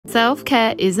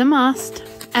Self-care is a must.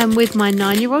 And with my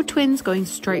 9-year-old twins going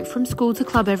straight from school to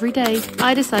club every day,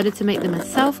 I decided to make them a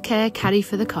self-care caddy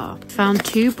for the car. Found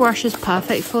 2 brushes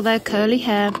perfect for their curly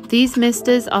hair. These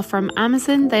misters are from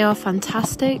Amazon. They are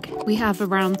fantastic. We have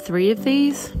around 3 of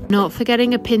these. Not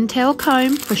forgetting a pintail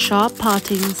comb for sharp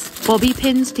partings, bobby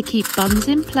pins to keep buns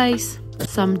in place,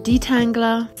 some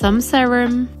detangler, some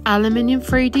serum,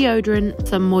 aluminium-free deodorant,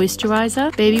 some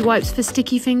moisturizer, baby wipes for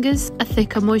sticky fingers, a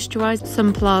thicker moisturizer,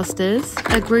 some plasters,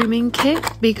 a grooming kit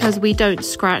because we don't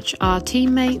scratch our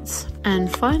teammates,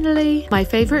 and finally, my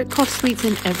favorite cough sweets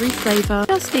in every flavor,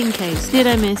 just in case. Did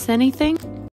I miss anything?